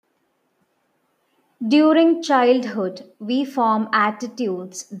During childhood, we form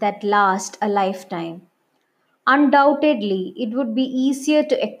attitudes that last a lifetime. Undoubtedly, it would be easier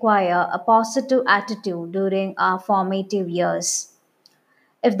to acquire a positive attitude during our formative years.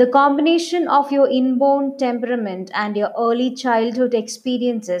 If the combination of your inborn temperament and your early childhood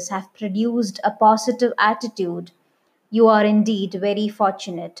experiences have produced a positive attitude, you are indeed very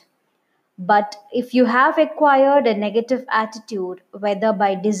fortunate. But if you have acquired a negative attitude, whether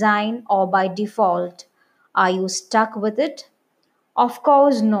by design or by default, are you stuck with it? Of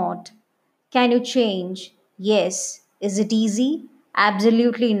course not. Can you change? Yes. Is it easy?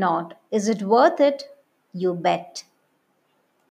 Absolutely not. Is it worth it? You bet.